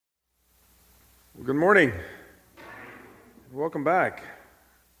Well, good morning. Welcome back.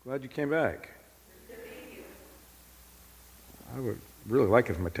 Glad you came back. I would really like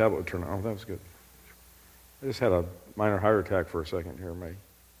it if my tablet would turn on. Oh, that was good. I just had a minor heart attack for a second here. My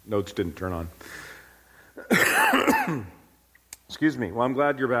notes didn't turn on. Excuse me. Well, I'm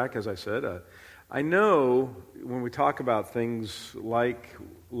glad you're back, as I said. I know when we talk about things like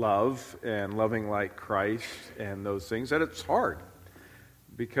love and loving like Christ and those things, that it's hard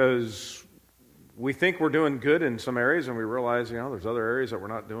because we think we're doing good in some areas, and we realize, there's other areas that we're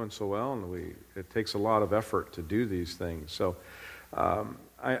not doing so well, and it takes a lot of effort to do these things. So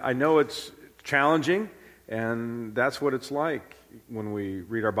I know it's challenging, and that's what it's like when we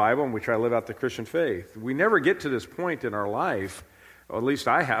read our Bible and we try to live out the Christian faith. We never get to this point in our life, or at least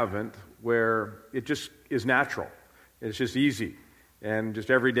I haven't, where it just is natural. It's just easy. And just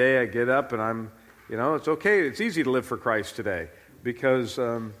every day I get up and it's okay, it's easy to live for Christ today because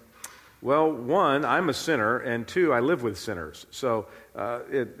well, one, I'm a sinner, and two, I live with sinners. So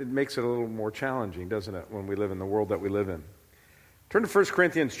it makes it a little more challenging, doesn't it, when we live in the world that we live in. Turn to 1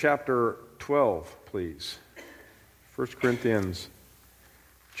 Corinthians chapter 12, please. 1 Corinthians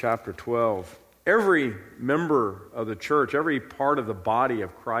chapter 12. Every member of the church, every part of the body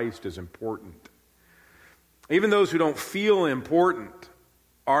of Christ is important. Even those who don't feel important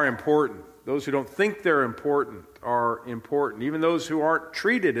are important. Those who don't think they're important are important. Even those who aren't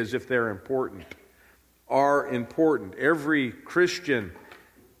treated as if they're important are important. Every Christian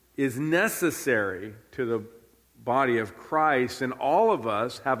is necessary to the body of Christ, and all of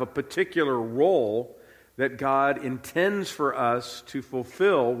us have a particular role that God intends for us to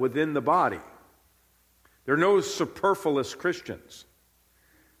fulfill within the body. There are no superfluous Christians.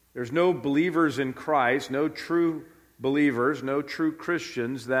 There's no believers in Christ, no true believers, no true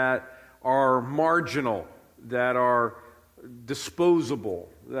Christians that are marginal, that are disposable,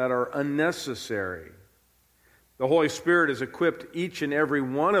 that are unnecessary. The Holy Spirit has equipped each and every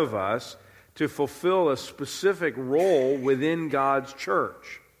one of us to fulfill a specific role within God's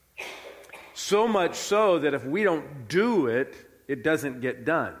church. So much so that if we don't do it, it doesn't get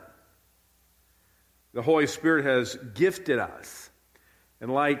done. The Holy Spirit has gifted us.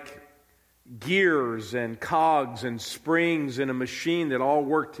 And like gears and cogs and springs in a machine that all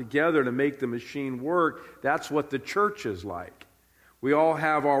work together to make the machine work, that's what the church is like. We all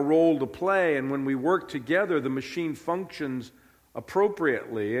have our role to play, and when we work together, the machine functions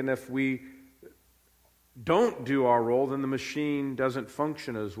appropriately. And if we don't do our role, then the machine doesn't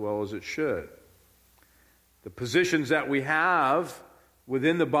function as well as it should. The positions that we have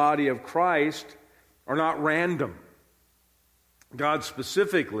within the body of Christ are not random. God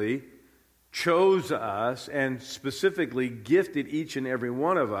specifically chose us and specifically gifted each and every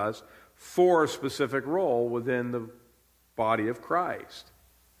one of us for a specific role within the body of Christ.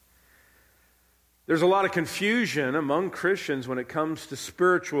 There's a lot of confusion among Christians when it comes to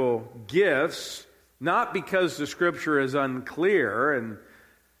spiritual gifts, not because the Scripture is unclear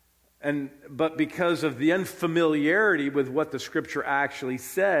but because of the unfamiliarity with what the Scripture actually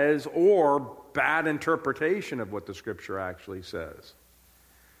says or bad interpretation of what the Scripture actually says.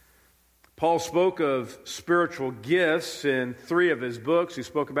 Paul spoke of spiritual gifts in 3 of his books. He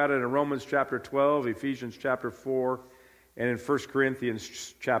spoke about it in Romans chapter 12, Ephesians chapter 4, and in 1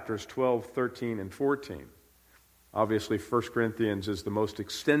 Corinthians chapters 12, 13, and 14. Obviously, 1 Corinthians is the most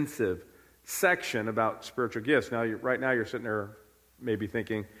extensive section about spiritual gifts. Now, right now you're sitting there maybe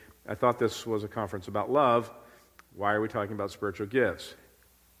thinking, I thought this was a conference about love. Why are we talking about spiritual gifts?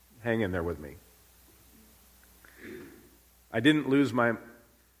 Hang in there with me. I didn't lose my...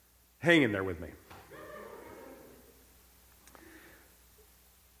 Hang in there with me.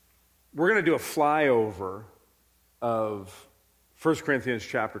 We're going to do a flyover of 1 Corinthians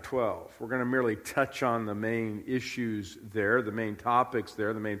chapter 12. We're going to merely touch on the main issues there, the main topics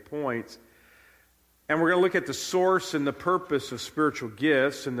there, the main points. And we're going to look at the source and the purpose of spiritual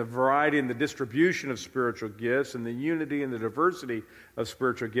gifts and the variety and the distribution of spiritual gifts and the unity and the diversity of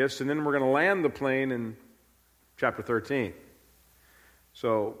spiritual gifts. And then we're going to land the plane in chapter 13.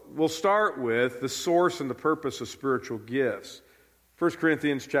 So we'll start with the source and the purpose of spiritual gifts. 1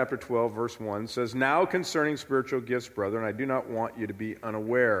 Corinthians chapter 12, verse 1 says, Now concerning spiritual gifts, brethren, I do not want you to be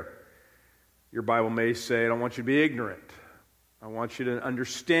unaware. Your Bible may say, I don't want you to be ignorant. I want you to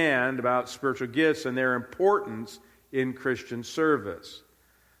understand about spiritual gifts and their importance in Christian service.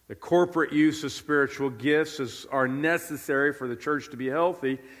 The corporate use of spiritual gifts are necessary for the church to be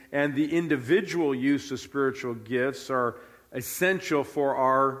healthy, and the individual use of spiritual gifts are essential for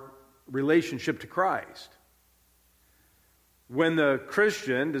our relationship to Christ. When the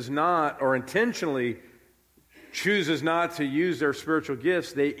Christian does not or intentionally chooses not to use their spiritual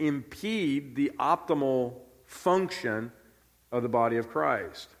gifts, they impede the optimal function of the body of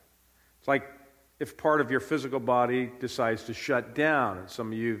Christ. It's like if part of your physical body decides to shut down, and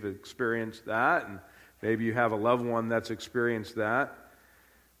some of you have experienced that, and maybe you have a loved one that's experienced that.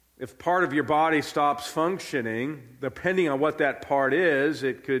 If part of your body stops functioning, depending on what that part is,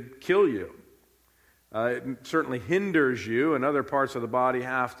 it could kill you. It certainly hinders you, and other parts of the body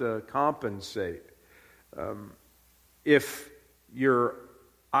have to compensate. If your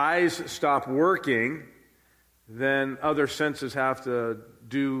eyes stop working, then other senses have to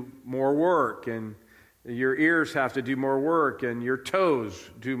do more work, and your ears have to do more work, and your toes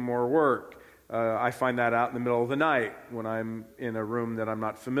do more work. I find that out in the middle of the night when I'm in a room that I'm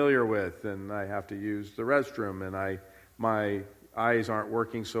not familiar with, and I have to use the restroom, and my eyes aren't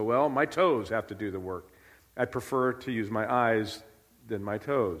working so well. My toes have to do the work. I prefer to use my eyes than my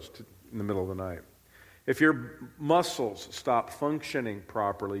toes in the middle of the night. If your muscles stop functioning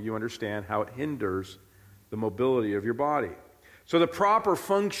properly, you understand how it hinders the mobility of your body. So the proper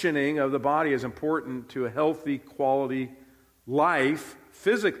functioning of the body is important to a healthy, quality life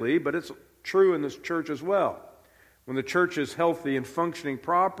physically, but it's true in this church as well. When the church is healthy and functioning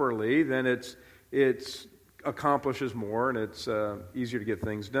properly, then it accomplishes more, and it's easier to get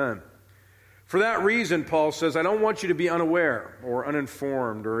things done. For that reason, Paul says, I don't want you to be unaware or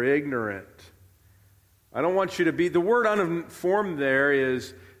uninformed or ignorant. I don't want you to be, the word uninformed there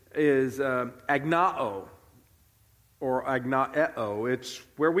is agnao or agnaeo. It's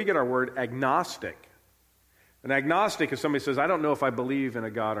where we get our word agnostic. An agnostic is somebody who says, I don't know if I believe in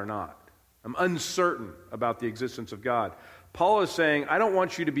a God or not. I'm uncertain about the existence of God. Paul is saying, I don't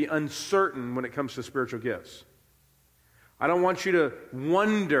want you to be uncertain when it comes to spiritual gifts. I don't want you to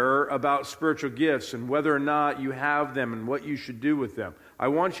wonder about spiritual gifts and whether or not you have them and what you should do with them. I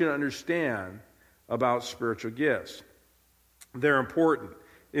want you to understand about spiritual gifts. They're important.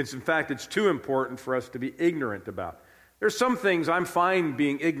 In fact, it's too important for us to be ignorant about. There's some things I'm fine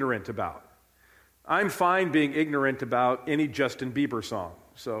being ignorant about. I'm fine being ignorant about any Justin Bieber song.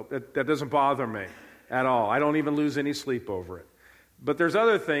 So that doesn't bother me at all. I don't even lose any sleep over it. But there's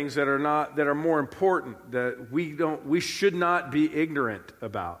other things that are more important that we should not be ignorant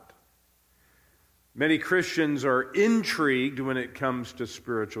about. Many Christians are intrigued when it comes to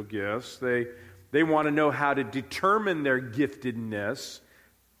spiritual gifts. They want to know how to determine their giftedness.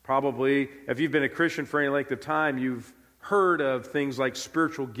 Probably, if you've been a Christian for any length of time, you've heard of things like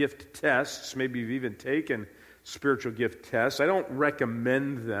spiritual gift tests. Maybe you've even taken spiritual gift tests. I don't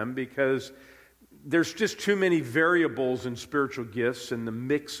recommend them because there's just too many variables in spiritual gifts and the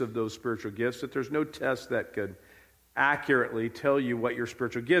mix of those spiritual gifts that there's no test that could accurately tell you what your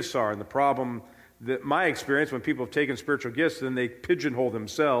spiritual gifts are. And the problem, that my experience, when people have taken spiritual gifts, then they pigeonhole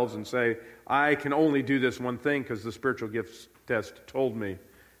themselves and say, I can only do this one thing because the spiritual gifts test told me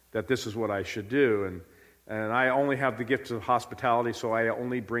that this is what I should do. And I only have the gift of hospitality, so I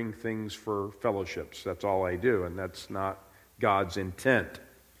only bring things for fellowships. That's all I do, and that's not God's intent.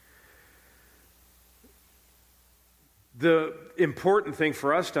 The important thing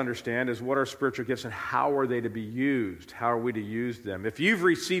for us to understand is what are spiritual gifts and how are they to be used? How are we to use them? If you've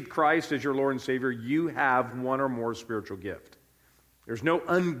received Christ as your Lord and Savior, you have one or more spiritual gift. There's no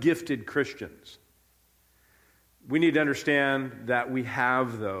ungifted Christians. We need to understand that we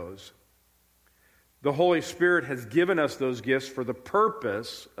have those. The Holy Spirit has given us those gifts for the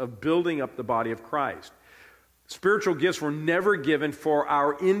purpose of building up the body of Christ. Spiritual gifts were never given for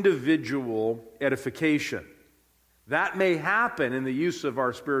our individual edification. That may happen in the use of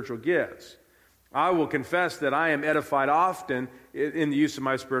our spiritual gifts. I will confess that I am edified often in the use of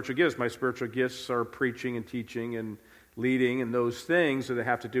my spiritual gifts. My spiritual gifts are preaching and teaching and leading and those things that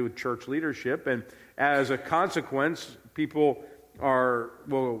have to do with church leadership. And as a consequence, people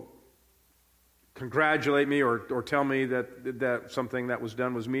will congratulate me or tell me that something that was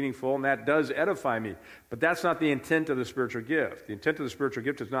done was meaningful, and that does edify me. But that's not the intent of the spiritual gift. The intent of the spiritual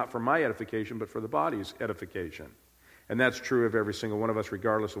gift is not for my edification, but for the body's edification. And that's true of every single one of us,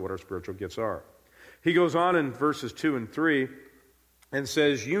 regardless of what our spiritual gifts are. He goes on in verses 2 and 3 and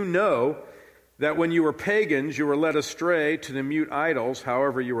says, you know that when you were pagans, you were led astray to the mute idols,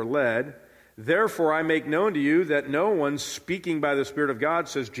 however you were led. Therefore, I make known to you that no one speaking by the Spirit of God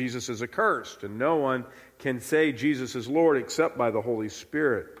says Jesus is accursed, and no one can say Jesus is Lord except by the Holy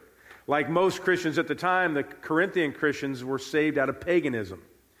Spirit. Like most Christians at the time, the Corinthian Christians were saved out of paganism.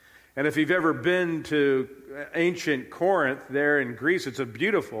 And if you've ever been to ancient Corinth there in Greece, it's a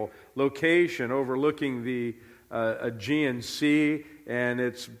beautiful location overlooking the Aegean Sea, and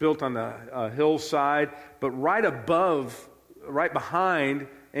it's built on the hillside. But right behind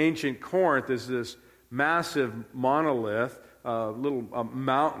ancient Corinth is this massive monolith, little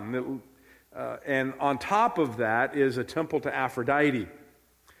mountain, and on top of that is a temple to Aphrodite.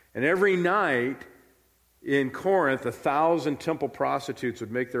 And every night in Corinth, 1,000 temple prostitutes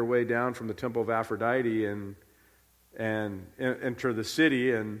would make their way down from the temple of Aphrodite and enter the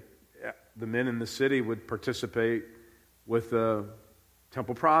city, and the men in the city would participate with the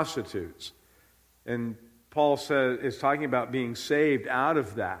temple prostitutes. And Paul is talking about being saved out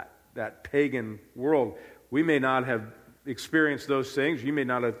of that pagan world. We may not have experienced those things. You may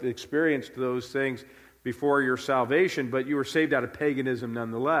not have experienced those things before your salvation, but you were saved out of paganism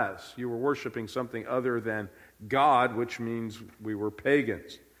nonetheless. You were worshiping something other than God, which means we were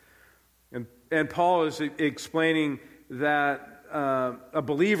pagans. And Paul is explaining that a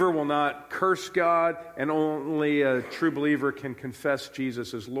believer will not curse God, and only a true believer can confess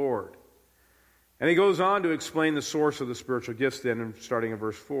Jesus as Lord. And he goes on to explain the source of the spiritual gifts then, starting in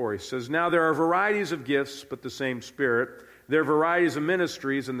verse 4. He says, "Now there are varieties of gifts, but the same Spirit. There are varieties of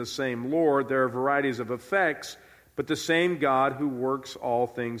ministries, and the same Lord. There are varieties of effects, but the same God who works all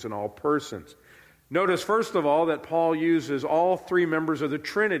things in all persons." Notice, first of all, that Paul uses all three members of the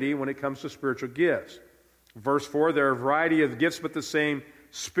Trinity when it comes to spiritual gifts. Verse 4, there are a variety of gifts, but the same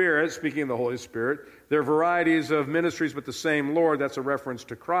Spirit, speaking of the Holy Spirit. There are varieties of ministries, but the same Lord. That's a reference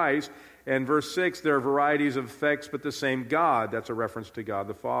to Christ. And verse 6, there are varieties of effects, but the same God. That's a reference to God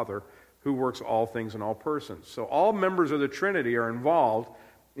the Father, who works all things in all persons. So all members of the Trinity are involved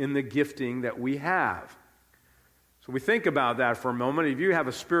in the gifting that we have. So we think about that for a moment. If you have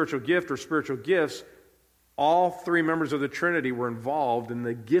a spiritual gift or spiritual gifts, all three members of the Trinity were involved in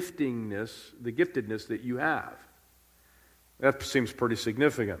the giftedness that you have. That seems pretty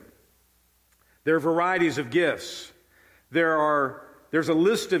significant. There are varieties of gifts. There's a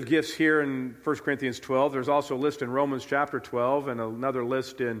list of gifts here in 1 Corinthians 12. There's also a list in Romans chapter 12 and another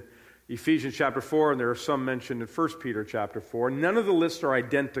list in Ephesians chapter 4, and there are some mentioned in 1 Peter chapter 4. None of the lists are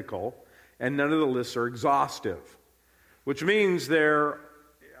identical, and none of the lists are exhaustive, which means there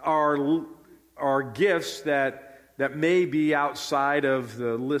are gifts that may be outside of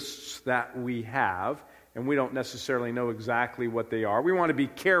the lists that we have, and we don't necessarily know exactly what they are. We want to be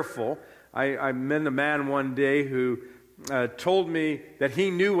careful. I met a man one day who told me that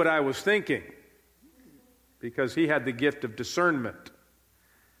he knew what I was thinking because he had the gift of discernment.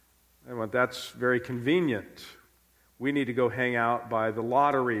 I went, that's very convenient. We need to go hang out by the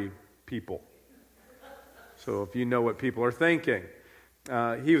lottery people. So if you know what people are thinking.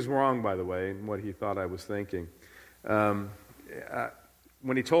 He was wrong, by the way, in what he thought I was thinking.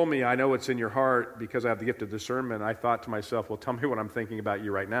 When he told me, I know what's in your heart because I have the gift of discernment, I thought to myself, well, tell me what I'm thinking about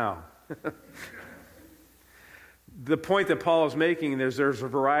you right now. The point that Paul is making is there's a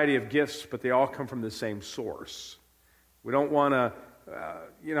variety of gifts, but they all come from the same source. We don't want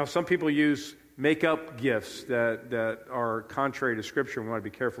to, some people use make-up gifts that are contrary to Scripture. We want to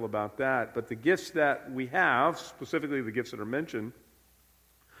be careful about that. But the gifts that we have, specifically the gifts that are mentioned,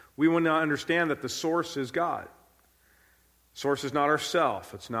 we want to understand that the source is God. Source is not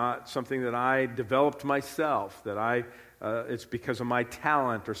ourself. It's not something that I developed myself, it's because of my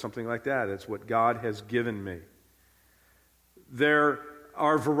talent or something like that. It's what God has given me. There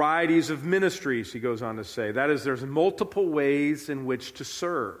are varieties of ministries, he goes on to say. That is, there's multiple ways in which to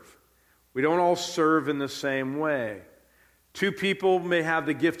serve. We don't all serve in the same way. Two people may have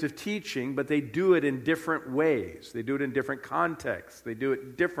the gift of teaching, but they do it in different ways. They do it in different contexts. They do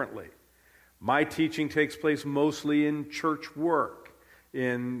it differently. My teaching takes place mostly in church work,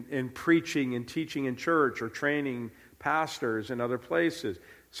 in preaching and teaching in church or training pastors in other places.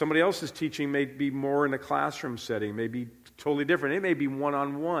 Somebody else's teaching may be more in a classroom setting, may be totally different. It may be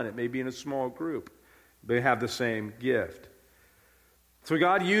one-on-one. It may be in a small group. They have the same gift. So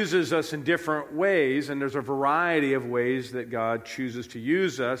God uses us in different ways, and there's a variety of ways that God chooses to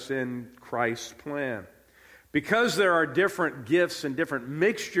use us in Christ's plan. Because there are different gifts and different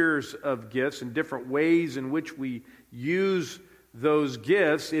mixtures of gifts and different ways in which we use those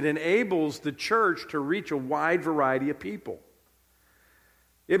gifts, it enables the church to reach a wide variety of people.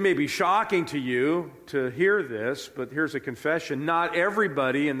 It may be shocking to you to hear this, but here's a confession. Not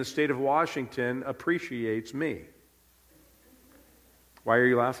everybody in the state of Washington appreciates me. Why are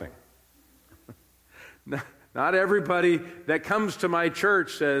you laughing? Not everybody that comes to my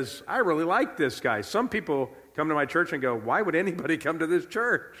church says, I really like this guy. Some people come to my church and go, why would anybody come to this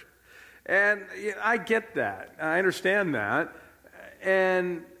church? And I get that. I understand that.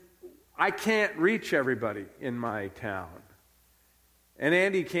 And I can't reach everybody in my town. And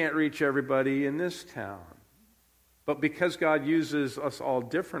Andy can't reach everybody in this town. But because God uses us all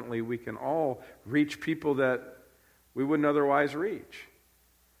differently, we can all reach people that we wouldn't otherwise reach.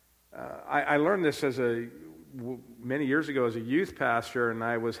 I learned this many years ago as a youth pastor, and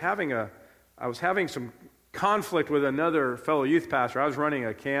I was having some conflict with another fellow youth pastor. I was running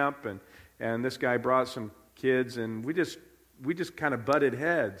a camp, and this guy brought some kids, and we just kind of butted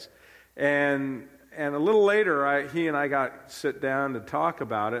heads. And a little later, he and I got sit down to talk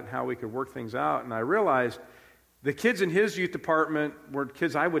about it and how we could work things out. And I realized the kids in his youth department were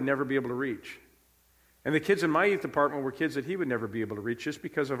kids I would never be able to reach. And the kids in my youth department were kids that he would never be able to reach. Just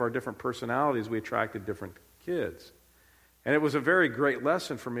because of our different personalities, we attracted different kids. And it was a very great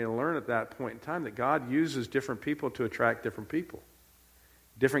lesson for me to learn at that point in time that God uses different people to attract different people.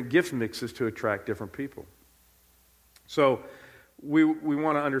 Different gift mixes to attract different people. So we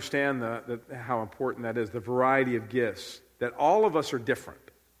want to understand how important that is, the variety of gifts, that all of us are different.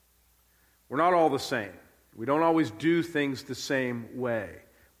 We're not all the same. We don't always do things the same way.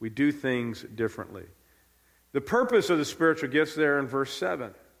 We do things differently. The purpose of the spiritual gifts there in verse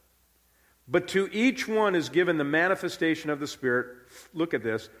 7. But to each one is given the manifestation of the Spirit, look at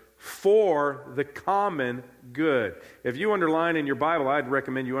this, for the common good. If you underline in your Bible, I'd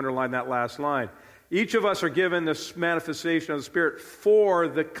recommend you underline that last line. Each of us are given this manifestation of the Spirit for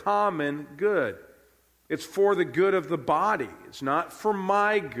the common good. It's for the good of the body. It's not for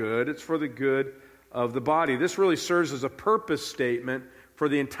my good, it's for the good of the body. This really serves as a purpose statement for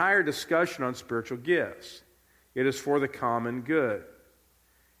the entire discussion on spiritual gifts. It is for the common good.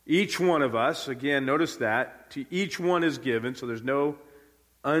 Each one of us, again, notice that, to each one is given, so there's no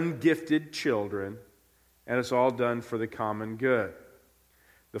ungifted children, and it's all done for the common good.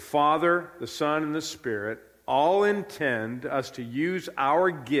 The Father, the Son, and the Spirit all intend us to use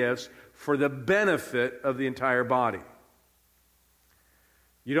our gifts for the benefit of the entire body.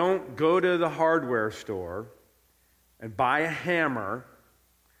 You don't go to the hardware store and buy a hammer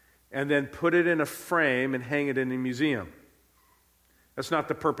and then put it in a frame and hang it in a museum. That's not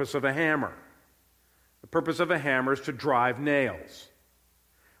the purpose of a hammer. The purpose of a hammer is to drive nails.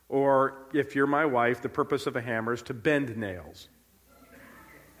 Or, if you're my wife, the purpose of a hammer is to bend nails.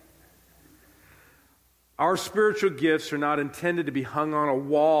 Our spiritual gifts are not intended to be hung on a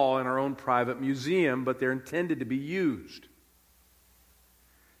wall in our own private museum, but they're intended to be used.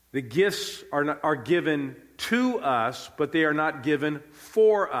 The gifts are given to us, but they are not given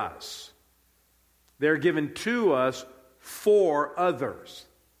for us. They're given to us for others,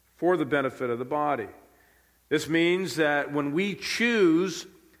 for the benefit of the body. This means that when we choose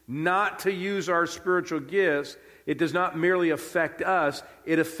not to use our spiritual gifts, it does not merely affect us,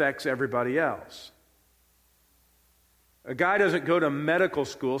 it affects everybody else. A guy doesn't go to medical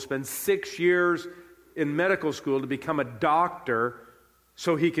school, spend 6 years in medical school to become a doctor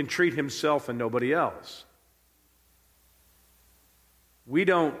so he can treat himself and nobody else. We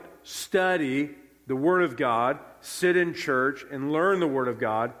don't study the Word of God, sit in church, and learn the Word of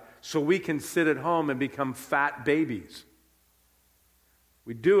God so we can sit at home and become fat babies.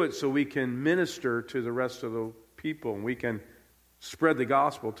 We do it so we can minister to the rest of the people and we can spread the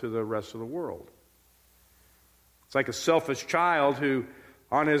gospel to the rest of the world. It's like a selfish child who,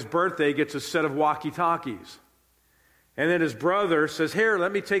 on his birthday, gets a set of walkie-talkies. And then his brother says, "Here,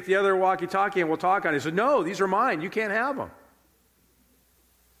 let me take the other walkie-talkie and we'll talk on it." He said, "No, these are mine. You can't have them."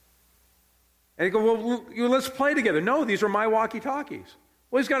 And he goes, "Well, let's play together." "No, these are my walkie-talkies."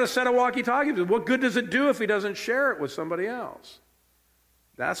 Well, he's got a set of walkie-talkies. What good does it do if he doesn't share it with somebody else?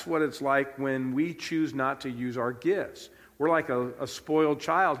 That's what it's like when we choose not to use our gifts. We're like a spoiled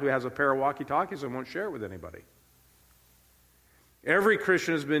child who has a pair of walkie-talkies and won't share it with anybody. Every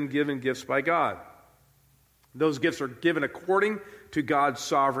Christian has been given gifts by God. Those gifts are given according to God's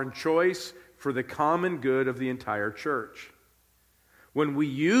sovereign choice for the common good of the entire church. When we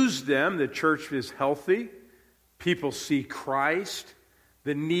use them, the church is healthy, people see Christ,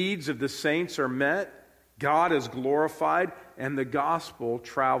 the needs of the saints are met, God is glorified, and the gospel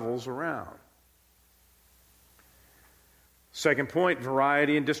travels around. Second point,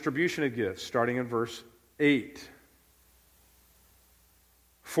 variety and distribution of gifts, starting in verse 8.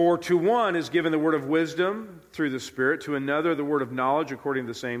 For to one is given the word of wisdom through the Spirit, to another the word of knowledge according to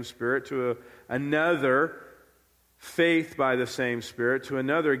the same Spirit, to another faith by the same Spirit, to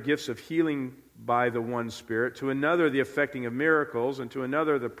another gifts of healing by the one Spirit, to another the effecting of miracles, and to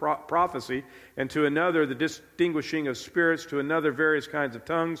another the prophecy, and to another the distinguishing of spirits, to another various kinds of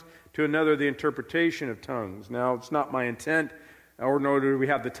tongues, to another the interpretation of tongues. Now, it's not my intent, or nor do we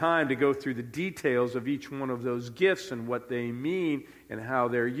have the time to go through the details of each one of those gifts and what they mean and how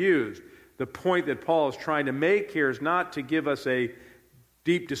they're used. The point that Paul is trying to make here is not to give us a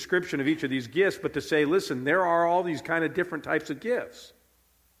deep description of each of these gifts, but to say, listen, there are all these kind of different types of gifts.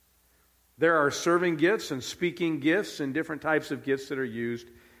 There are serving gifts and speaking gifts and different types of gifts that are used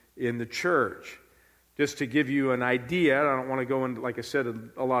in the church. Just to give you an idea, I don't want to go into, like I said,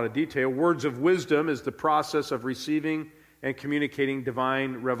 a lot of detail. Words of wisdom is the process of receiving and communicating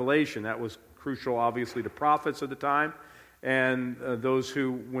divine revelation. That was crucial, obviously, to prophets at the time, and those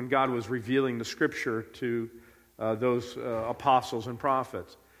who, when God was revealing the Scripture to those apostles and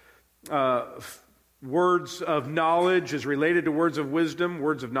prophets. Words of knowledge is related to words of wisdom.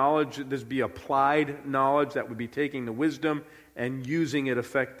 Words of knowledge, this would be applied knowledge. That would be taking the wisdom and using it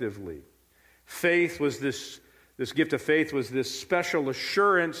effectively. Faith was this gift of faith was this special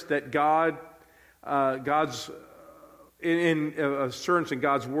assurance that God's assurance in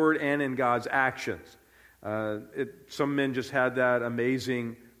God's word and in God's actions. Some men just had that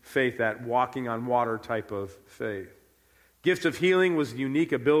amazing faith, that walking on water type of faith. Gift of healing was the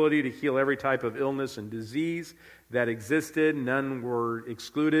unique ability to heal every type of illness and disease that existed. None were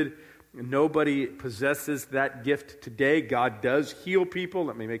excluded. Nobody possesses that gift today. God does heal people,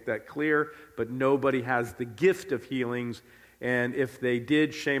 let me make that clear, but nobody has the gift of healings. And if they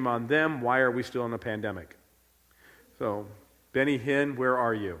did, shame on them. Why are we still in a pandemic? So, Benny Hinn, where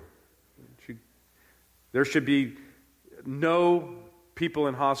are you? There should be no people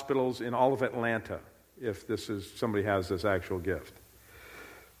in hospitals in all of Atlanta if somebody has this actual gift.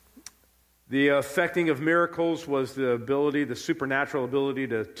 The effecting of miracles was the supernatural ability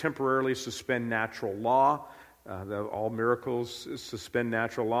to temporarily suspend natural law. All miracles suspend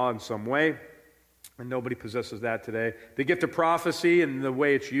natural law in some way, and nobody possesses that today. The gift of prophecy, and the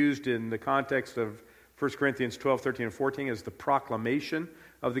way it's used in the context of 1 Corinthians 12, 13, and 14, is the proclamation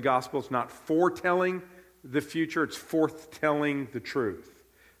of the gospel. It's not foretelling the future, it's forthtelling the truth.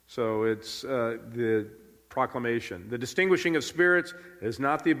 So it's the proclamation. The distinguishing of spirits is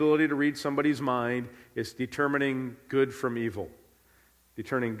not the ability to read somebody's mind. It's determining good from evil.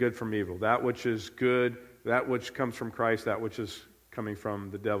 Determining good from evil. That which is good, that which comes from Christ, that which is coming from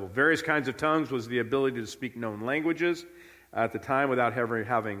the devil. Various kinds of tongues was the ability to speak known languages at the time without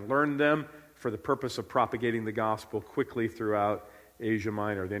having learned them for the purpose of propagating the gospel quickly throughout Asia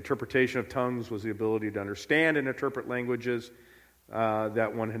Minor. The interpretation of tongues was the ability to understand and interpret languages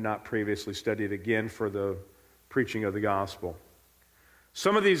that one had not previously studied, again, for the preaching of the gospel.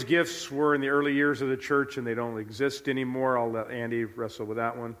 Some of these gifts were in the early years of the church, and they don't exist anymore. I'll let Andy wrestle with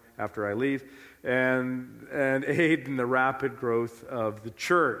that one after I leave. And aid in the rapid growth of the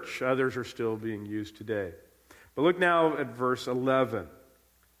church. Others are still being used today. But look now at verse 11.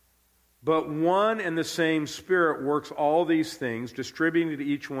 But one and the same Spirit works all these things, distributing to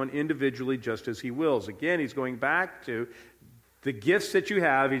each one individually just as He wills. Again, he's going back to the gifts that you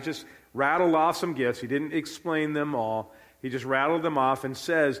have. He just rattled off some gifts. He didn't explain them all. He just rattled them off and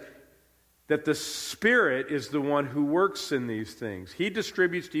says that the Spirit is the one who works in these things. He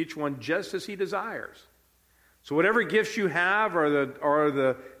distributes to each one just as He desires. So whatever gifts you have are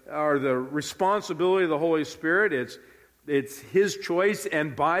the responsibility of the Holy Spirit. It's His choice,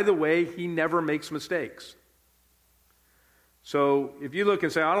 and by the way, He never makes mistakes. So if you look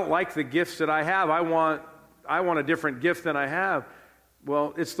and say, I don't like the gifts that I have, I want a different gift than I have.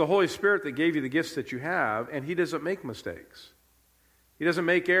 Well, it's the Holy Spirit that gave you the gifts that you have, and He doesn't make mistakes. He doesn't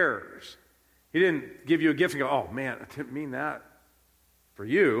make errors. He didn't give you a gift and go, oh man, I didn't mean that for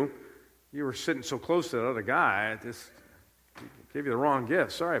you. You were sitting so close to that other guy, I just gave you the wrong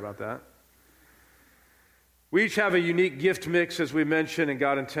gift. Sorry about that. We each have a unique gift mix, as we mentioned, and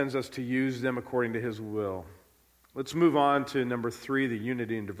God intends us to use them according to His will. Let's move on to number 3, the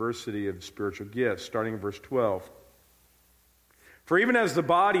unity and diversity of spiritual gifts, starting in verse 12. For even as the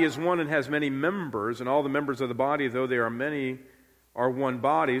body is one and has many members, and all the members of the body, though they are many, are one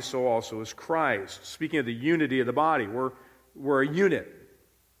body, so also is Christ. Speaking of the unity of the body, we're a unit.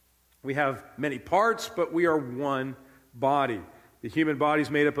 We have many parts, but we are one body. The human body is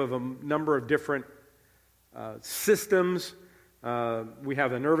made up of a number of different systems. We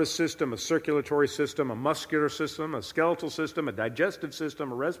have a nervous system, a circulatory system, a muscular system, a skeletal system, a digestive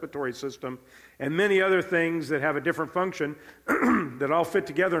system, a respiratory system, and many other things that have a different function that all fit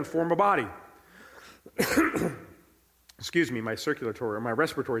together and form a body. Excuse me, my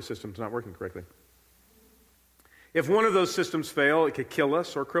respiratory system's not working correctly. If one of those systems fail, it could kill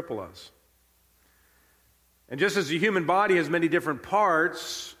us or cripple us. And just as the human body has many different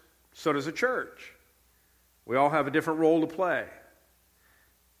parts, so does a church. We all have a different role to play.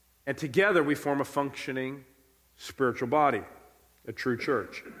 And together we form a functioning spiritual body, a true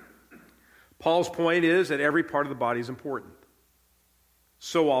church. Paul's point is that every part of the body is important.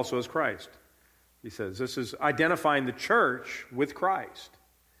 So also is Christ. He says this is identifying the church with Christ.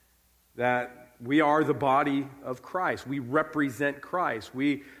 That we are the body of Christ. We represent Christ.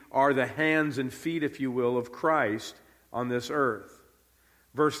 We are the hands and feet, if you will, of Christ on this earth.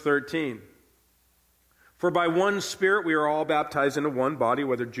 Verse 13. For by one Spirit we are all baptized into one body,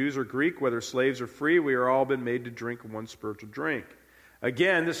 whether Jews or Greek, whether slaves or free, we are all been made to drink one spiritual drink.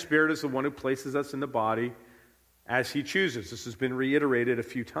 Again, the Spirit is the one who places us in the body as He chooses. This has been reiterated a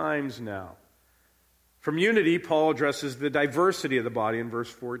few times now. From unity, Paul addresses the diversity of the body in verse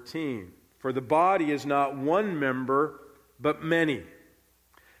 14. For the body is not one member, but many.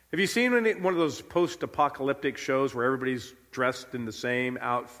 Have you seen one of those post-apocalyptic shows where everybody's dressed in the same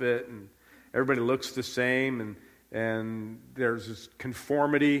outfit and everybody looks the same and there's this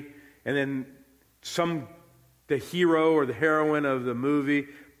conformity, and then the hero or the heroine of the movie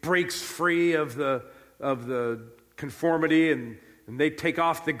breaks free of the conformity and they take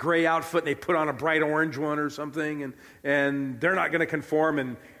off the gray outfit and they put on a bright orange one or something, and they're not going to conform,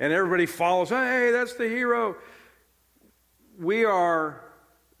 and everybody follows. Hey, that's the hero.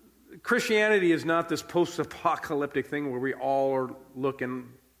 Christianity is not this post-apocalyptic thing where we all look and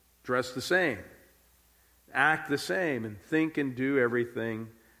dress the same, act the same, and think and do everything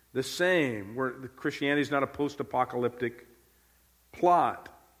the same. Christianity is not a post-apocalyptic plot.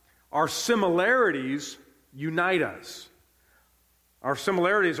 Our similarities unite us. Our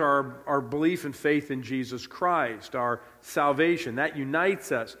similarities are our belief and faith in Jesus Christ, our salvation. That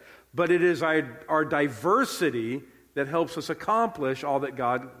unites us. But it is our diversity that helps us accomplish all that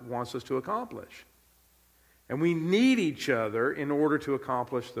God wants us to accomplish. And we need each other in order to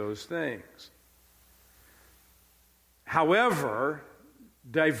accomplish those things. However,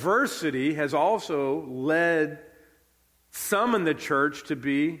 diversity has also led some in the church to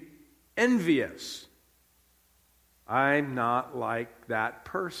be envious. I'm not like that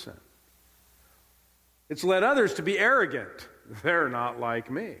person. It's led others to be arrogant. They're not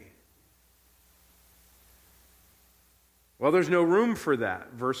like me. Well, there's no room for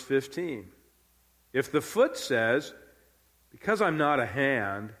that. Verse 15. If the foot says, because I'm not a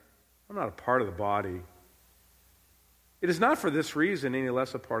hand, I'm not a part of the body, it is not for this reason any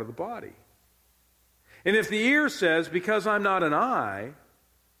less a part of the body. And if the ear says, because I'm not an eye,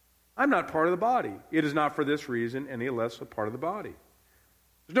 I'm not part of the body, it is not for this reason any less a part of the body.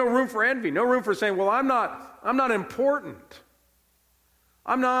 There's no room for envy, no room for saying, well, I'm not important.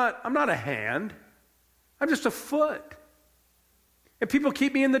 I'm not a hand. I'm just a foot. And people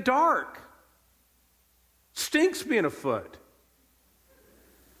keep me in the dark. Stinks being a foot.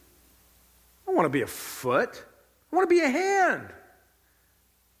 I don't want to be a foot. I want to be a hand.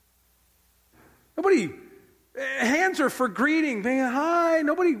 Hands are for greeting. Hi.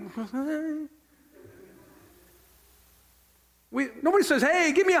 Nobody says,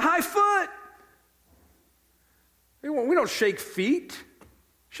 hey, give me a high foot. We don't shake feet.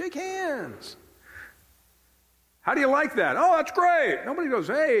 Shake hands. How do you like that? Oh, that's great. Nobody goes,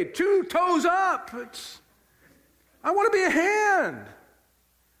 hey, 2 toes up. I want to be a hand.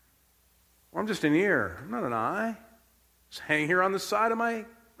 Well, I'm just an ear. I'm not an eye. Just hang here on the side of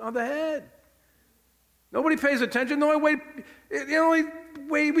the head. Nobody pays attention. The only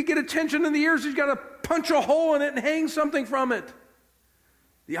way we get attention in the ears is you got to punch a hole in it and hang something from it.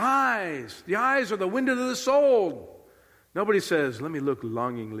 The eyes are the window to the soul. Nobody says, let me look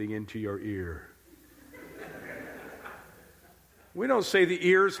longingly into your ear. We don't say the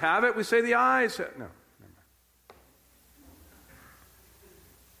ears have it. We say the eyes have it. No.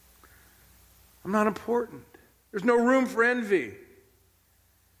 I'm not important. There's no room for envy.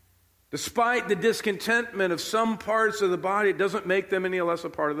 Despite the discontentment of some parts of the body, it doesn't make them any less a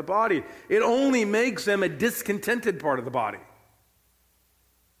part of the body. It only makes them a discontented part of the body.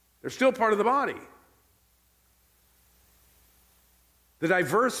 They're still part of the body. The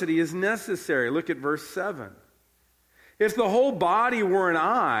diversity is necessary. Look at verse 7. If the whole body were an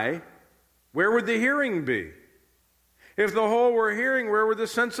eye, where would the hearing be? If the whole were hearing, where would the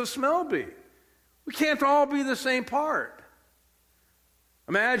sense of smell be? We can't all be the same part.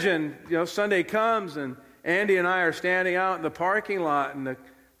 Imagine, Sunday comes and Andy and I are standing out in the parking lot and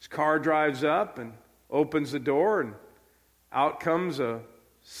his car drives up and opens the door and out comes a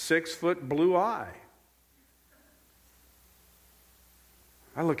 6-foot blue eye.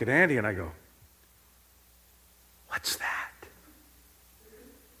 I look at Andy and I go, what's that?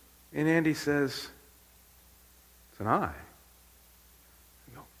 And Andy says, it's an eye.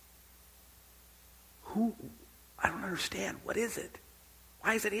 I go, I don't understand. What is it?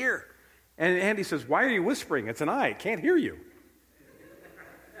 Why is it here? And Andy says, why are you whispering? It's an eye. It can't hear you.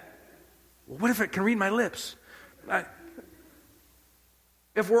 Well, what if it can read my lips?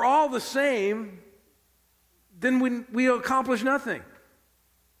 If we're all the same, then we accomplish nothing.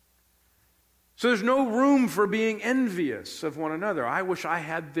 So there's no room for being envious of one another. I wish I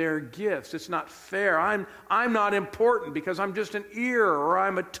had their gifts. It's not fair. I'm not important because I'm just an ear or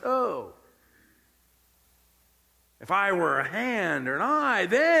I'm a toe. If I were a hand or an eye,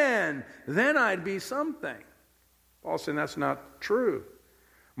 then I'd be something. Paul's saying that's not true.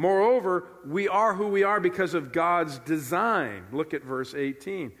 Moreover, we are who we are because of God's design. Look at verse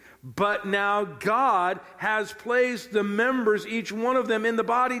 18. But now God has placed the members, each one of them, in the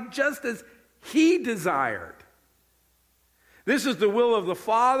body just as He desired. This is the will of the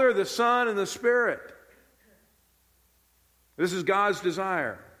Father, the Son, and the Spirit. This is God's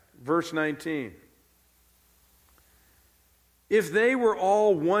desire. Verse 19. If they were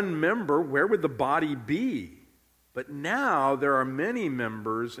all one member, where would the body be? But now there are many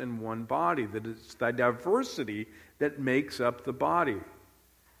members in one body. That it's the diversity that makes up the body.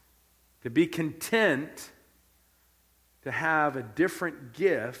 To be content to have a different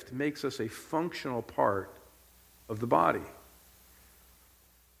gift makes us a functional part of the body.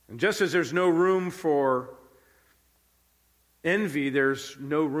 And just as there's no room for envy, there's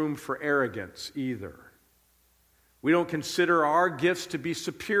no room for arrogance either. We don't consider our gifts to be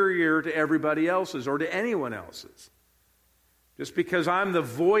superior to everybody else's or to anyone else's. Just because I'm the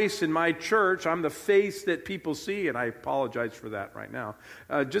voice in my church, I'm the face that people see, and I apologize for that right now.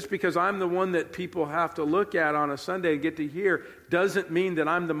 Just because I'm the one that people have to look at on a Sunday and get to hear doesn't mean that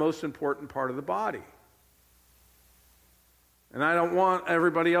I'm the most important part of the body. And I don't want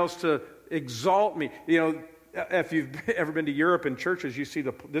everybody else to exalt me. You know, if you've ever been to Europe in churches, you see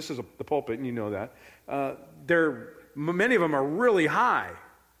this is the pulpit, and you know that. Many of them are really high,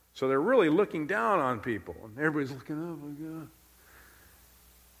 so they're really looking down on people, and everybody's looking up. Oh my God!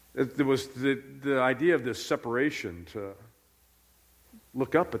 There was the idea of this separation to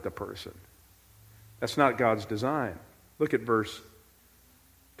look up at the person. That's not God's design. Look at verse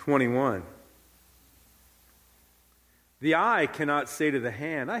 21. The eye cannot say to the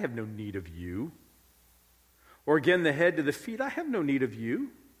hand, I have no need of you. Or again, the head to the feet, I have no need of you.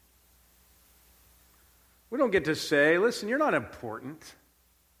 We don't get to say, listen, you're not important.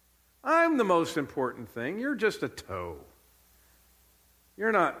 I'm the most important thing. You're just a toe.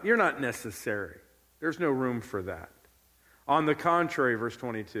 You're not necessary. There's no room for that. On the contrary, verse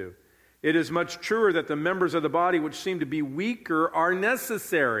 22, it is much truer that the members of the body which seem to be weaker are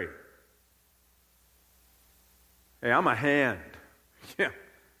necessary. Hey, I'm a hand. Yeah,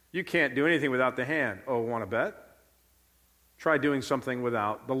 you can't do anything without the hand. Oh, want to bet? Try doing something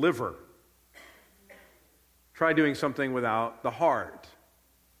without the liver. Try doing something without the heart.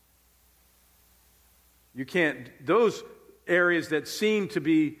 You can't, those areas that seem to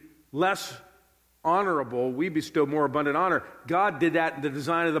be less honorable, we bestow more abundant honor. God did that in the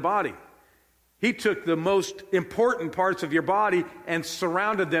design of the body. He took the most important parts of your body and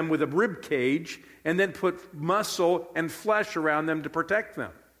surrounded them with a rib cage and then put muscle and flesh around them to protect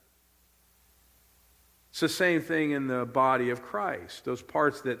them. It's the same thing in the body of Christ. Those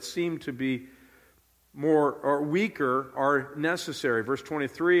parts that seem to be more or weaker are necessary. Verse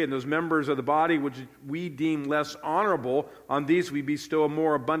 23, and those members of the body which we deem less honorable, on these we bestow a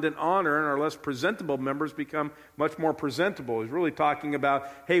more abundant honor, and our less presentable members become much more presentable. He's really talking about,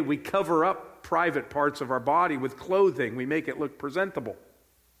 hey, we cover up private parts of our body with clothing. We make it look presentable.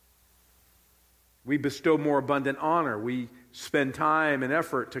 We bestow more abundant honor. We spend time and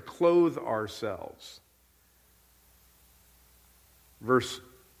effort to clothe ourselves. Verse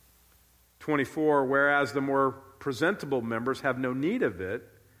 24, whereas the more presentable members have no need of it,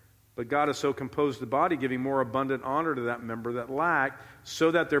 but God has so composed the body, giving more abundant honor to that member that lacked, so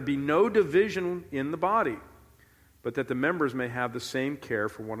that there be no division in the body, but that the members may have the same care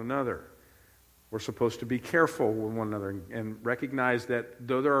for one another. We're supposed to be careful with one another and recognize that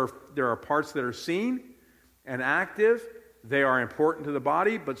though there are parts that are seen and active, they are important to the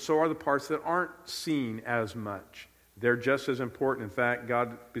body, but so are the parts that aren't seen as much. They're just as important. In fact,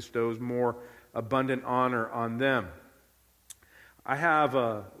 God bestows more abundant honor on them. I have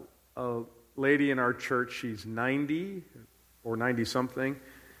a lady in our church. She's 90 or 90-something,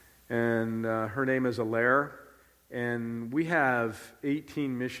 and her name is Alaire. And we have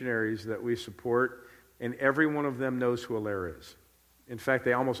 18 missionaries that we support, and every one of them knows who Alaire is. In fact,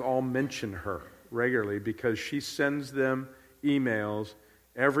 they almost all mention her regularly because she sends them emails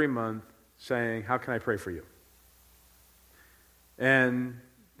every month saying, how can I pray for you? And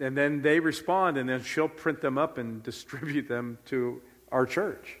then they respond, and then she'll print them up and distribute them to our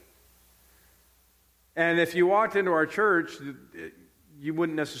church. And if you walked into our church, you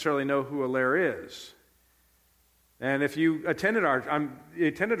wouldn't necessarily know who Alaire is. And if you attended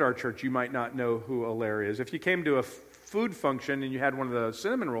our church, you might not know who Alaire is. If you came to a food function and you had one of the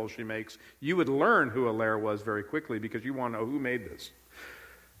cinnamon rolls she makes, you would learn who Allaire was very quickly because you want to know who made this.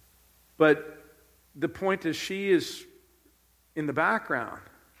 But the point is, she is in the background,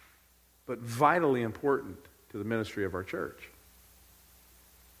 but vitally important to the ministry of our church.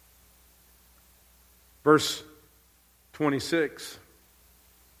 Verse 26.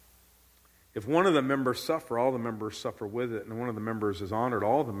 If one of the members suffer, all the members suffer with it, and one of the members is honored,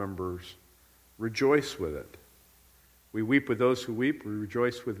 all the members rejoice with it. We weep with those who weep, we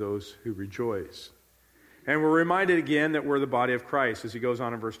rejoice with those who rejoice. And we're reminded again that we're the body of Christ, as he goes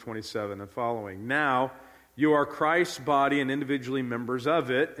on in verse 27 and following. Now, you are Christ's body and individually members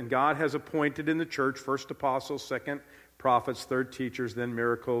of it, and God has appointed in the church first apostles, second prophets, third teachers, then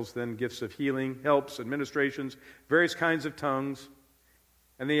miracles, then gifts of healing, helps, administrations, various kinds of tongues.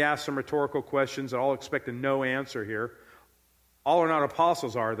 And they ask some rhetorical questions that all expect a no answer here. All are not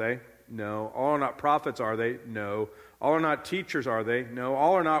apostles, are they? No. All are not prophets, are they? No. All are not teachers, are they? No.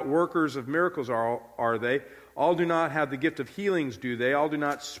 All are not workers of miracles, are they? All do not have the gift of healings, do they? All do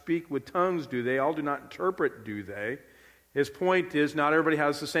not speak with tongues, do they? All do not interpret, do they? His point is, not everybody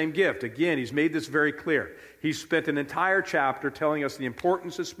has the same gift. Again, he's made this very clear. He's spent an entire chapter telling us the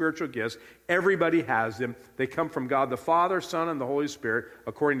importance of spiritual gifts. Everybody has them. They come from God the Father, Son, and the Holy Spirit,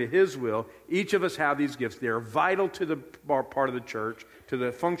 according to his will. Each of us have these gifts. They are vital to the part of the church, to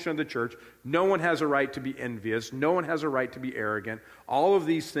the function of the church. No one has a right to be envious. No one has a right to be arrogant. All of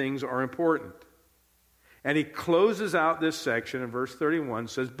these things are important. And he closes out this section in verse 31,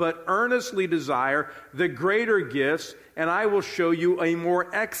 says, but earnestly desire the greater gifts, and I will show you a more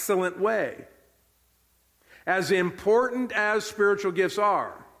excellent way. As important as spiritual gifts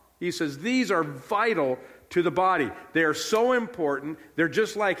are, he says, these are vital to the body. They are so important. They're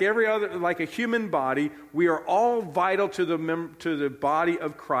just like every other, like a human body. We are all vital to the body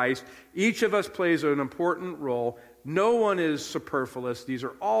of Christ. Each of us plays an important role. No one is superfluous. These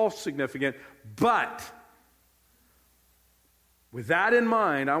are all significant, but with that in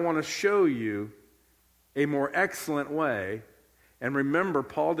mind, I want to show you a more excellent way. And remember,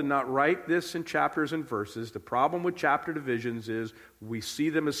 Paul did not write this in chapters and verses. The problem with chapter divisions is we see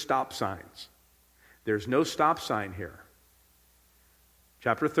them as stop signs. There's no stop sign here.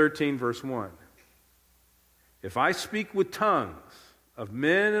 Chapter 13, verse 1. If I speak with tongues of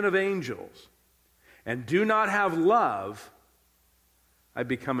men and of angels and do not have love, I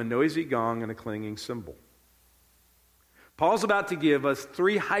become a noisy gong and a clanging cymbal. Paul's about to give us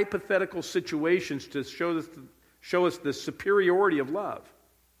three hypothetical situations to show us the superiority of love.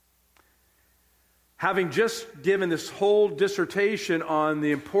 Having just given this whole dissertation on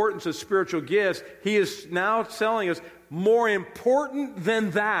the importance of spiritual gifts, he is now telling us more important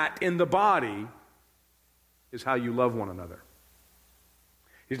than that in the body is how you love one another.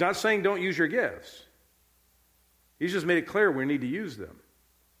 He's not saying don't use your gifts. He's just made it clear we need to use them.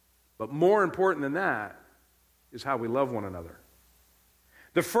 But more important than that is how we love one another.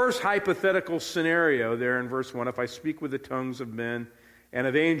 The first hypothetical scenario there in verse 1, if I speak with the tongues of men and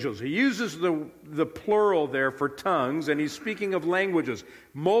of angels. He uses the plural there for tongues, and he's speaking of languages,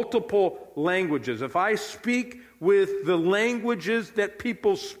 multiple languages. If I speak with the languages that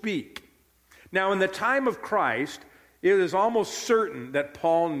people speak. Now, in the time of Christ, it is almost certain that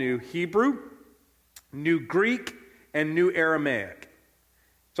Paul knew Hebrew, knew Greek, and knew Aramaic.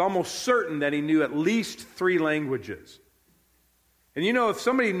 It's almost certain that he knew at least 3 languages. And you know, if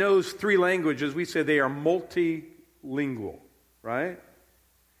somebody knows 3 languages, we say they are multilingual, right?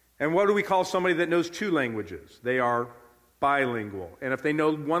 And what do we call somebody that knows 2 languages? They are bilingual. And if they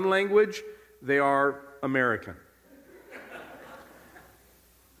know 1 language, they are American.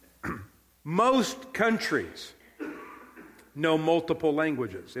 Most countries know multiple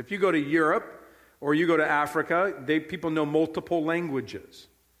languages. If you go to Europe or you go to Africa, people know multiple languages.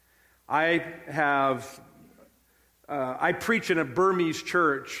 I preach in a Burmese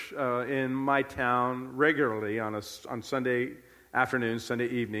church in my town regularly on Sunday afternoons, Sunday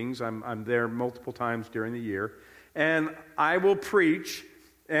evenings. I'm there multiple times during the year. And I will preach,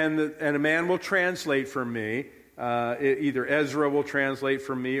 and a man will translate for me. Either Ezra will translate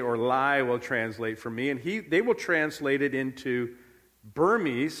for me or Lai will translate for me. And they will translate it into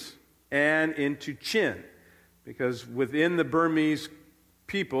Burmese and into Chin. Because within the Burmese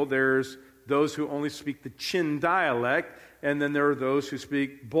people, there's those who only speak the Chin dialect, and then there are those who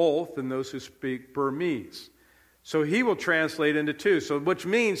speak both and those who speak Burmese. So he will translate into 2, which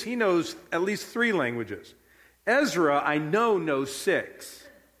means he knows at least 3 languages. Ezra, I know, knows 6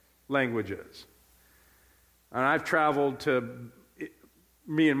 languages. And I've traveled to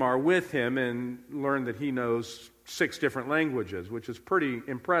Myanmar with him and learned that he knows 6 different languages, which is pretty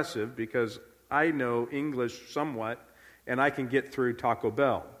impressive because I know English somewhat, and I can get through Taco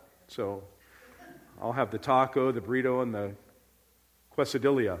Bell. So I'll have the taco, the burrito, and the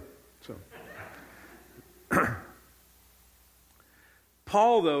quesadilla. So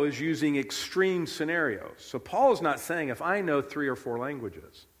Paul, though, is using extreme scenarios. So Paul is not saying if I know 3 or 4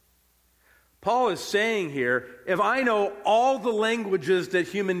 languages. Paul is saying here, if I know all the languages that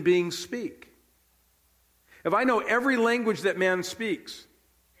human beings speak, if I know every language that man speaks,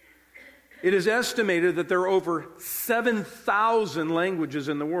 it is estimated that there are over 7,000 languages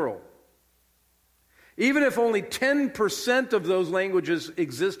in the world. Even if only 10% of those languages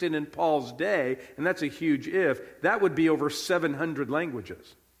existed in Paul's day, and that's a huge if, that would be over 700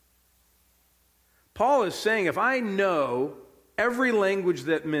 languages. Paul is saying if I know every language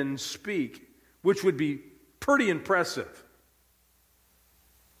that men speak, which would be pretty impressive.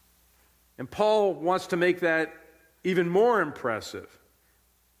 And Paul wants to make that even more impressive.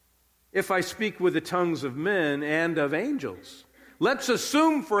 If I speak with the tongues of men and of angels. Let's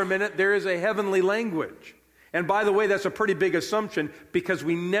assume for a minute there is a heavenly language. And by the way, that's a pretty big assumption because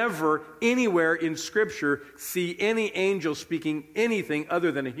we never anywhere in Scripture see any angel speaking anything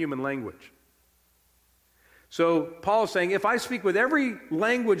other than a human language. So Paul is saying, if I speak with every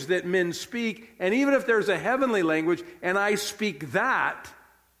language that men speak, and even if there's a heavenly language, and I speak that,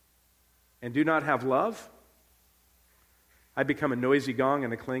 and do not have love, I become a noisy gong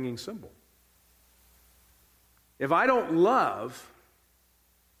and a clanging cymbal. If I don't love,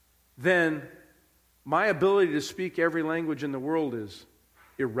 then my ability to speak every language in the world is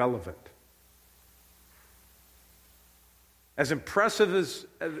irrelevant. As impressive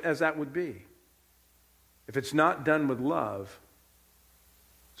as that would be, if it's not done with love,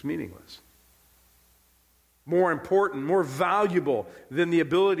 it's meaningless. More important, more valuable than the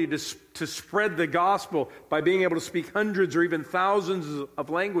ability to spread the gospel by being able to speak hundreds or even thousands of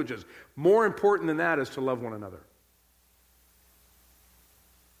languages. More important than that is to love one another.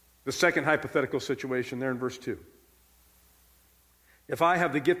 The second hypothetical situation there in verse 2. If I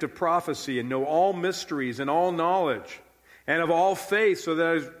have the gift of prophecy and know all mysteries and all knowledge and of all faith so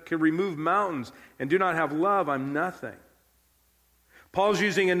that I can remove mountains and do not have love, I'm nothing. Paul's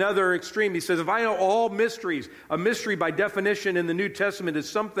using another extreme. He says, if I know all mysteries, a mystery by definition in the New Testament is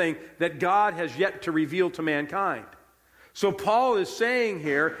something that God has yet to reveal to mankind. So Paul is saying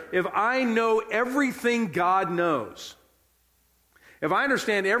here, if I know everything God knows, if I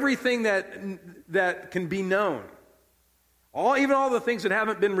understand everything that can be known, even all the things that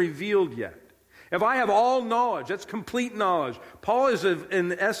haven't been revealed yet, if I have all knowledge, that's complete knowledge. Paul is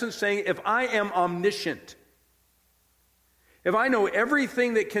in essence saying, if I am omniscient, if I know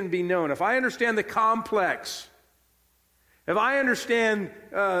everything that can be known, if I understand the complex, if I understand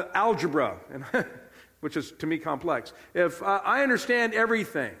algebra, which is to me complex, if I understand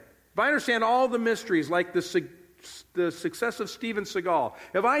everything, if I understand all the mysteries like the success of Steven Seagal,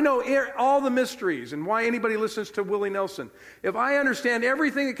 if I know all the mysteries and why anybody listens to Willie Nelson, if I understand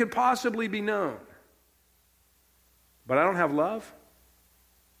everything that could possibly be known, but I don't have love,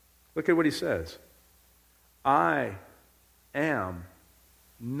 look at what he says. I am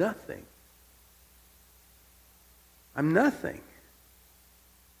nothing. I'm nothing.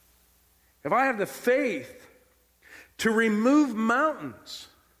 If I have the faith to remove mountains,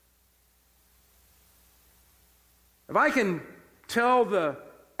 if I can tell the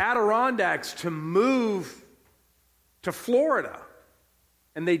Adirondacks to move to Florida,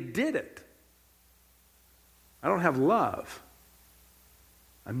 and they did it, I don't have love.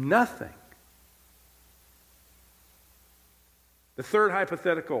 I'm nothing. The third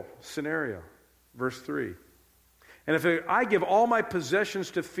hypothetical scenario, verse 3. And if I give all my possessions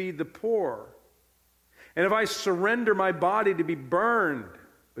to feed the poor, and if I surrender my body to be burned,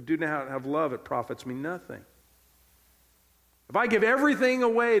 but do not have love, it profits me nothing. If I give everything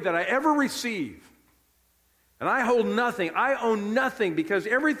away that I ever receive, and I hold nothing, I own nothing, because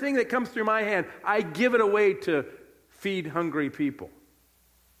everything that comes through my hand, I give it away to feed hungry people.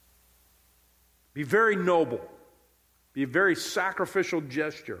 Be very noble. Be a very sacrificial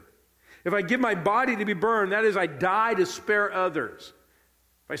gesture. If I give my body to be burned, that is, I die to spare others.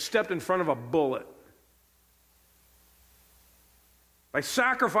 If I stepped in front of a bullet. If I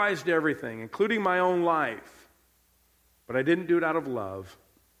sacrificed everything, including my own life, but I didn't do it out of love,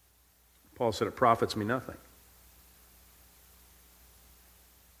 Paul said it profits me nothing.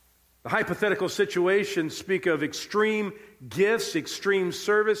 The hypothetical situations speak of extreme gifts, extreme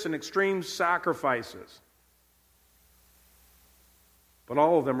service, and extreme sacrifices. But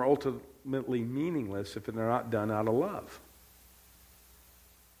all of them are ultimately meaningless if they're not done out of love.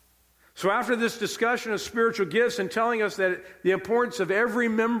 So after this discussion of spiritual gifts and telling us that the importance of every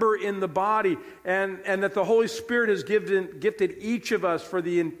member in the body and that the Holy Spirit has gifted each of us for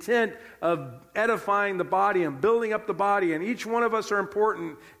the intent of edifying the body and building up the body, and each one of us are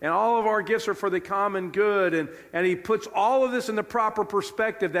important and all of our gifts are for the common good, and he puts all of this in the proper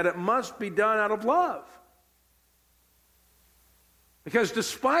perspective that it must be done out of love. Because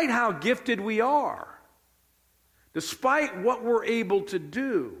despite how gifted we are, despite what we're able to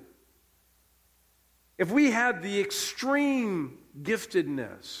do, if we had the extreme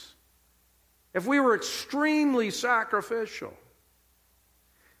giftedness, if we were extremely sacrificial,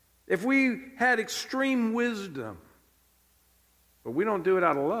 if we had extreme wisdom, but we don't do it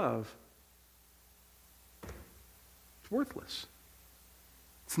out of love, it's worthless.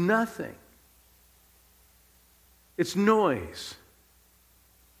 It's nothing. It's noise.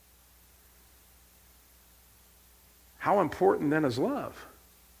 How important then is love?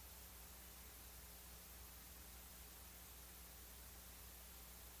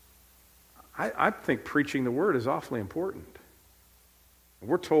 I think preaching the Word is awfully important.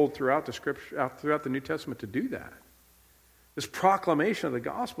 We're told throughout the Scripture, throughout the New Testament, to do that. This proclamation of the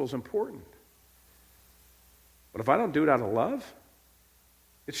gospel is important. But if I don't do it out of love,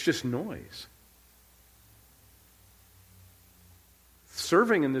 it's just noise.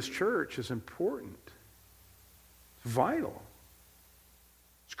 Serving in this church is important. It's vital.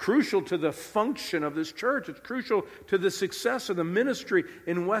 It's crucial to the function of this church. It's crucial to the success of the ministry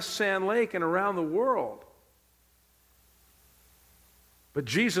in West Sand Lake and around the world. But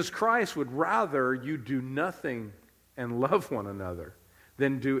Jesus Christ would rather you do nothing and love one another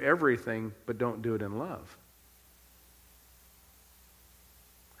than do everything but don't do it in love.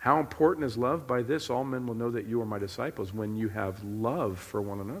 How important is love? By this all men will know that you are my disciples, when you have love for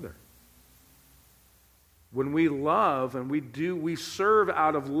one another. When we love and we serve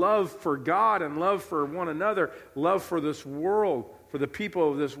out of love for God and love for one another, love for this world, for the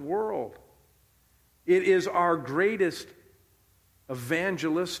people of this world. It is our greatest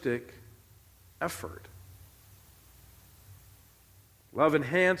evangelistic effort. Love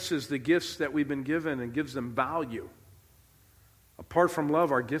enhances the gifts that we've been given and gives them value. Apart from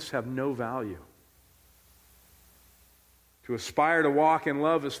love, our gifts have no value. To aspire to walk in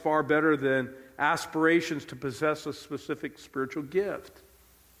love is far better than aspirations to possess a specific spiritual gift.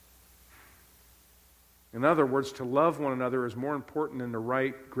 In other words, to love one another is more important than to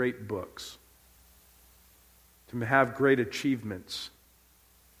write great books, to have great achievements.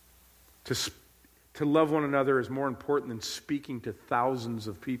 To love one another is more important than speaking to thousands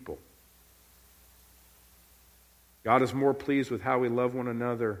of people. God is more pleased with how we love one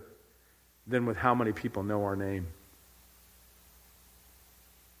another than with how many people know our name.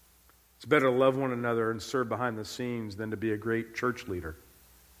 It's better to love one another and serve behind the scenes than to be a great church leader.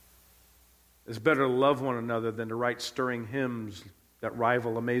 It's better to love one another than to write stirring hymns that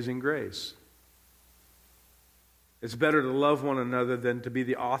rival Amazing Grace. It's better to love one another than to be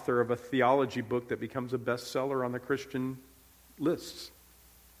the author of a theology book that becomes a bestseller on the Christian lists.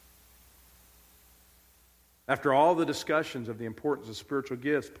 After all the discussions of the importance of spiritual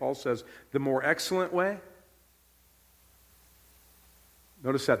gifts, Paul says, the more excellent way,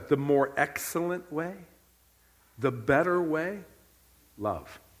 notice that, the more excellent way, the better way,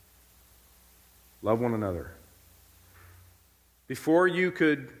 love. Love one another. Before you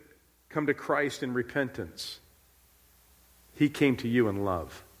could come to Christ in repentance, He came to you in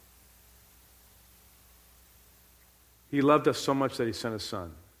love. He loved us so much that He sent His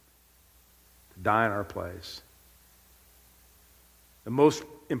Son to die in our place. The most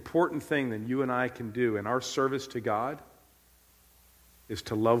important thing that you and I can do in our service to God is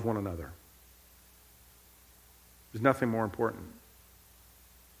to love one another. There's nothing more important.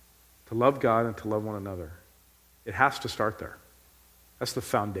 To love God and to love one another. It has to start there. That's the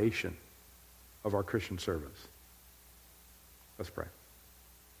foundation of our Christian service. Let's pray.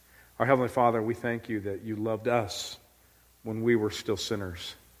 Our Heavenly Father, we thank you that you loved us when we were still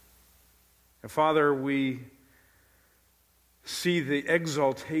sinners. And Father, we see the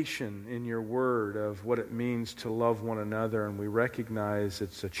exaltation in your word of what it means to love one another, and we recognize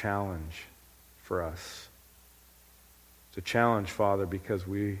it's a challenge for us. It's a challenge, Father, because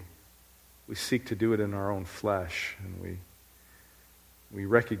we seek to do it in our own flesh, and we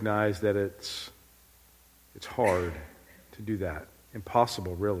recognize that it's hard to do that.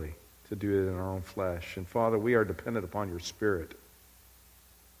 Impossible, really, to do it in our own flesh. And Father, we are dependent upon your Spirit.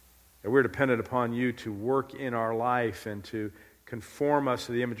 And we're dependent upon you to work in our life and to conform us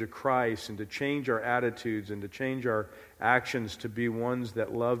to the image of Christ and to change our attitudes and to change our actions to be ones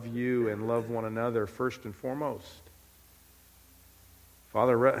that love you and love one another first and foremost.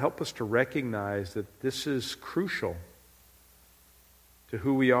 Father, help us to recognize that this is crucial to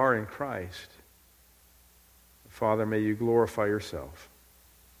who we are in Christ. Father, may you glorify yourself.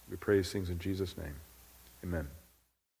 We pray these things in Jesus' name. Amen.